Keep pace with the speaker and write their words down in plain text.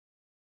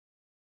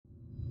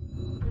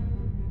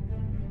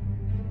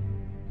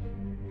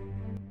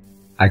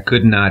I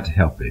could not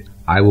help it.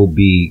 I will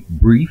be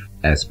brief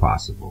as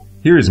possible.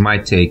 Here is my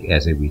take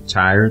as a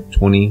retired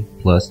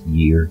 20-plus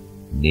year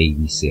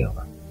Navy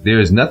sailor. There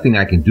is nothing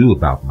I can do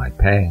about my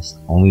past,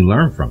 only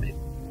learn from it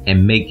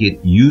and make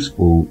it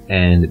useful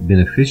and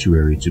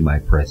beneficiary to my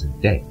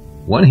present day.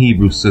 One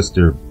Hebrew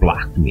sister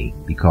blocked me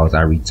because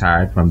I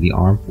retired from the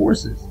armed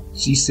forces.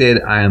 She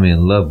said I am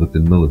in love with the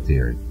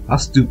military. How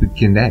stupid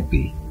can that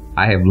be?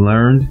 I have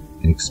learned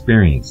and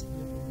experienced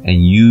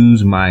and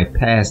use my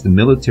past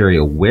military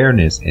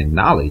awareness and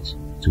knowledge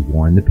to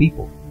warn the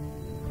people.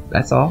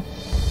 That's all.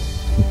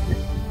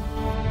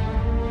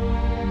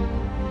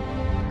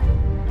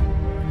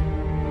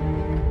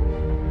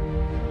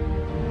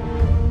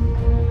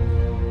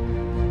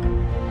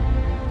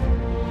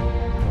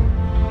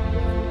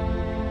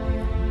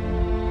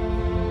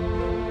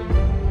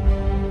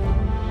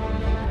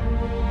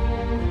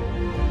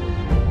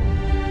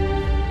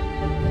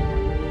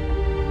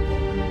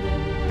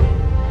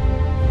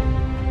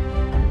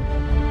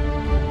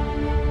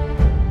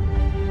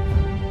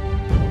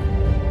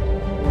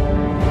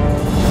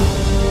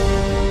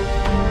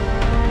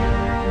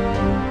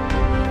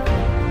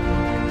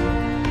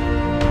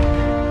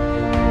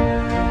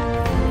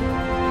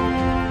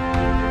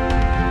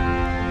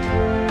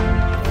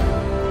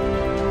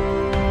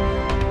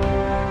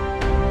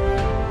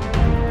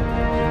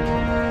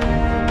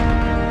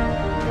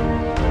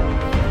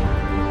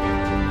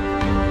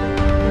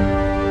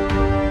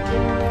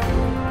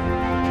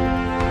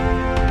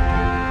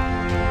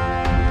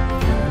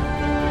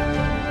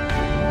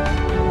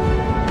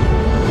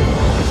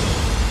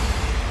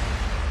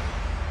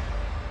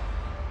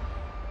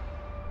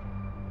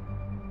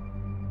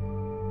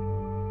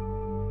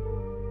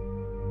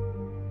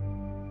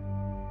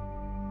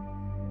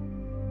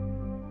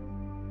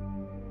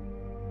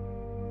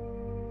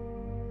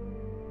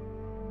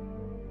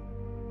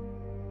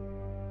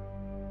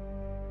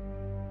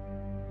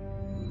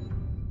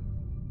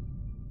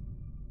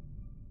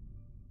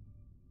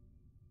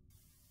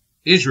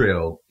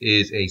 Israel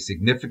is a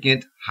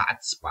significant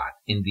hotspot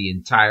in the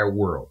entire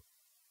world.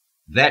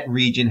 That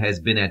region has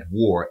been at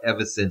war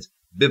ever since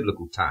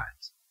biblical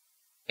times.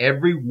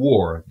 Every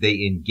war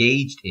they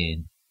engaged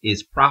in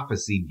is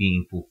prophecy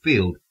being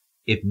fulfilled,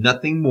 if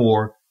nothing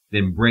more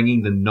than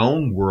bringing the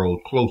known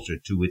world closer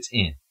to its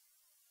end.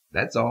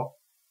 That's all.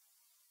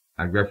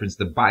 I reference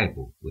the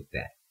Bible with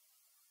that.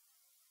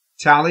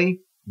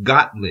 Tali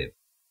Gottlieb,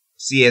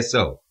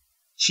 CSO,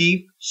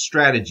 Chief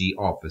Strategy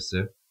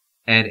Officer,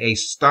 and a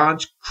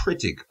staunch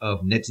critic of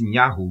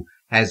Netanyahu,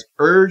 has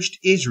urged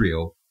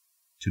Israel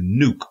to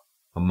nuke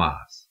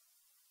Hamas.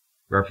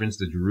 Reference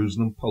the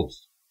Jerusalem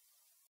Post.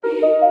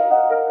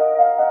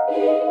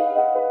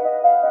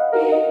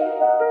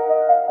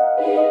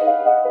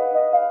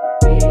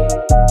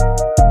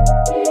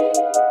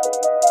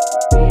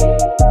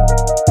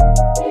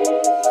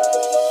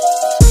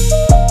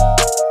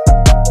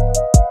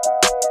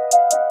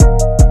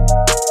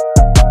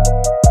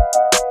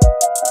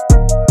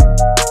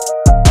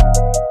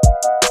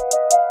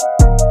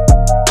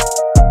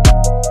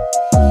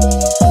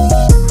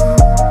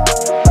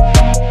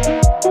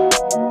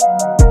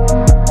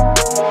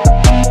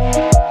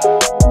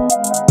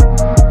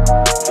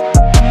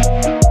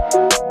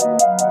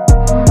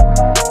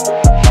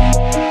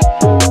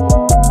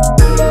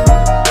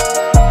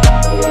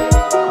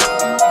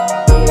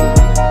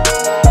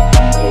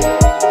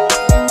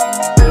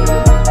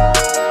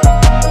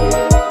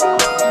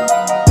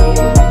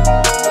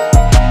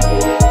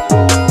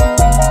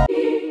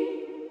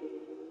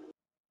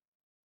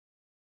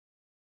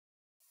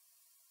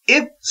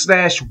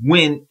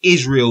 If/when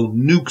Israel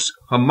nukes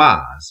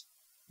Hamas,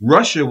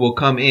 Russia will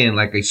come in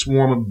like a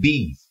swarm of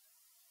bees.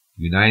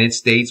 The United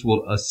States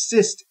will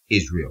assist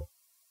Israel.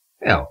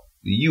 Hell,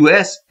 the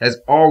U.S. has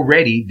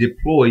already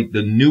deployed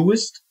the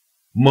newest,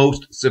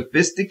 most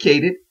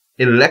sophisticated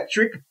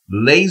electric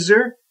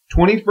laser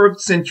 21st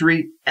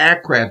century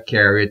aircraft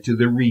carrier to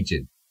the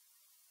region.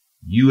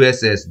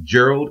 USS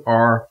Gerald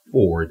R.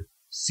 Ford,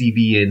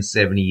 CVN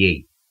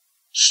 78.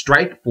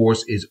 Strike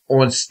Force is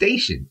on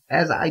station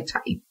as I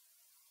type.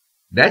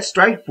 That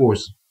strike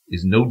force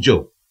is no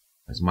joke.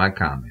 That's my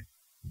comment.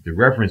 The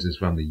reference is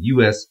from the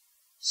U.S.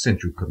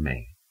 Central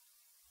Command.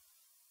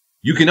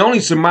 You can only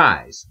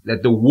surmise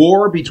that the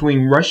war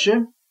between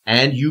Russia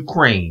and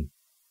Ukraine,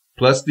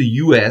 plus the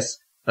U.S.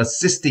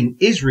 assisting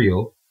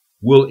Israel,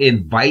 will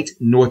invite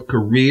North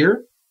Korea,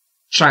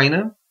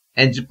 China,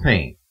 and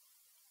Japan.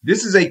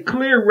 This is a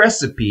clear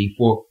recipe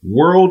for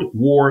World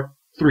War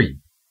III.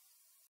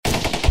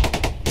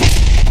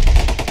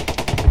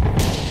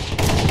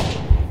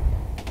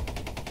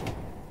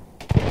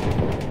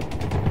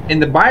 In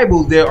the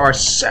Bible, there are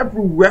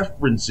several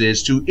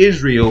references to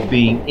Israel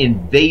being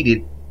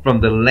invaded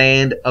from the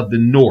land of the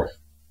north.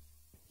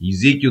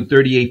 Ezekiel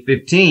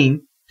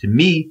 38:15, to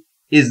me,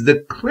 is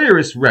the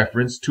clearest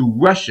reference to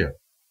Russia.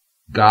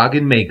 Gog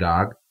and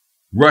Magog,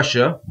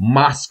 Russia,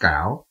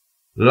 Moscow,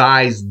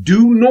 lies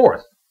due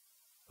north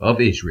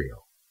of Israel.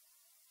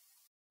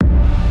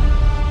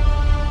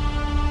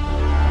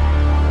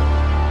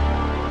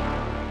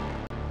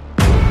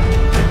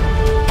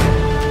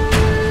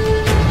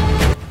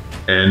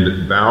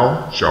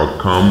 thou shalt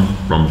come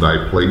from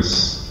thy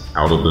place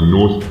out of the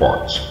north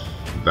parts,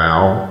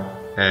 thou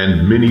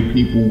and many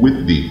people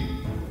with thee,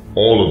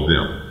 all of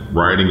them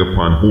riding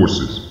upon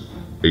horses,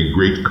 a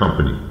great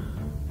company,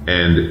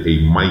 and a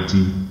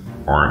mighty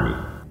army.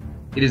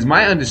 It is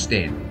my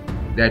understanding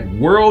that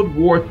World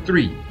War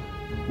III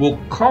will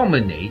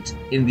culminate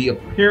in the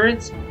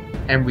appearance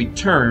and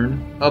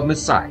return of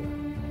Messiah.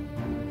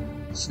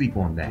 Sleep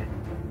on that.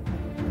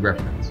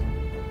 Reference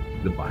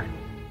the Bible.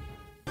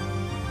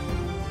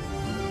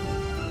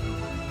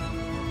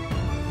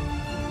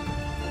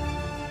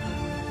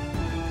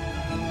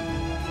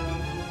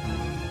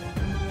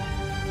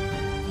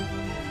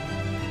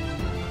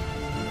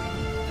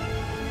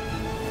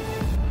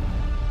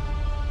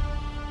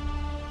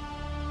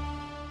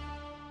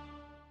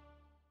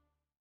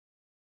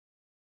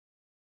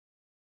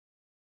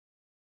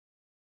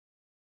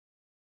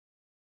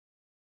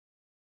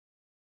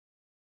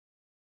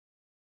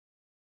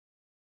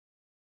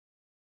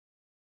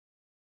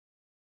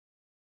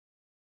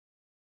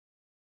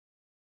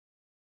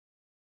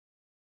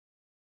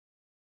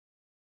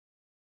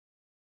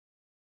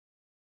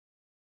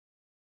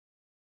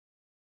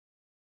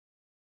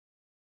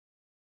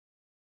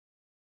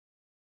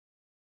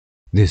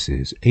 This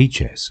is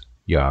H.S.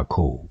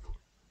 Yaakov,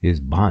 his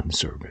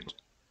bondservant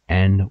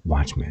and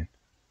watchman.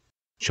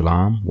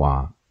 Shalom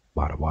wa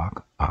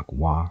barawak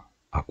akwa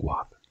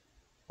akwath.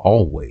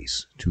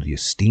 Always to the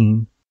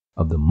esteem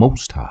of the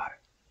Most High,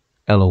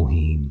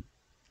 Elohim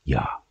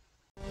Yah.